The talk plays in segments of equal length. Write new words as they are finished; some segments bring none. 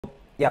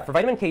Yeah, for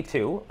vitamin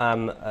K2,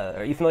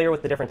 are you familiar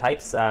with the different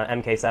types,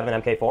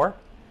 MK7, MK4?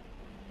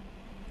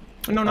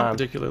 No, not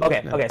particularly.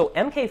 Okay, No. okay. So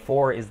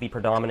MK4 is the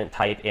predominant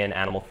type in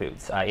animal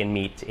foods, in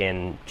meat,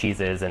 in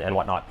cheeses, and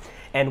whatnot.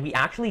 And we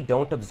actually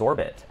don't absorb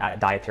it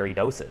at dietary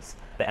doses.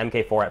 The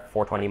MK4 at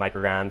 420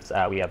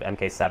 micrograms, we have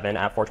MK7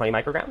 at 420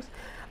 micrograms.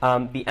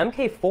 The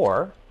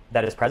MK4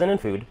 that is present in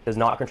food does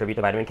not contribute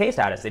to vitamin K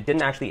status. It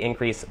didn't actually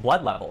increase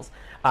blood levels.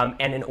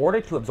 And in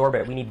order to absorb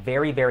it, we need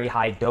very, very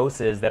high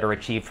doses that are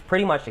achieved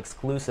pretty much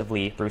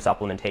exclusively through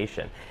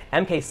supplementation.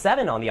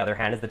 MK7, on the other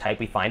hand, is the type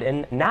we find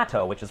in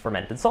natto, which is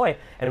fermented soy,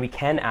 and we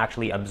can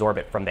actually absorb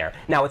it from there.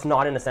 Now, it's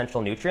not an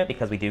essential nutrient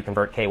because we do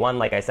convert K1.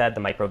 Like I said,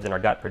 the microbes in our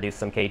gut produce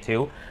some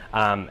K2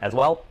 as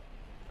well.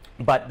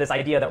 But this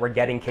idea that we're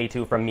getting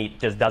K2 from meat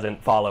just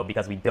doesn't follow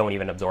because we don't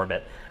even absorb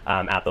it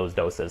at those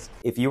doses.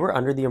 If you were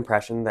under the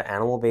impression that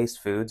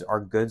animal-based foods are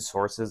good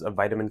sources of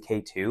vitamin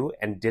K2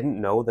 and didn't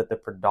know that the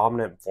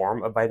predominant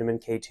form of vitamin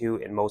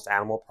K2 in most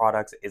animal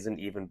products isn't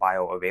even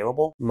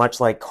bioavailable, much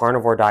like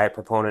carnivore diet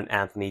proponent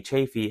Anthony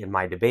Chaffee in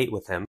my debate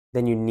with him,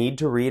 then you need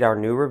to read our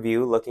new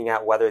review looking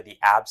at whether the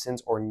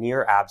absence or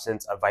near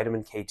absence of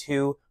vitamin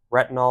K2,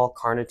 retinol,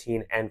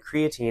 carnitine, and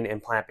creatine in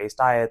plant-based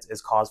diets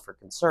is cause for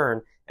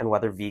concern and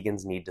whether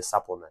vegans need to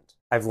supplement.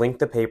 I've linked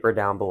the paper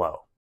down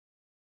below.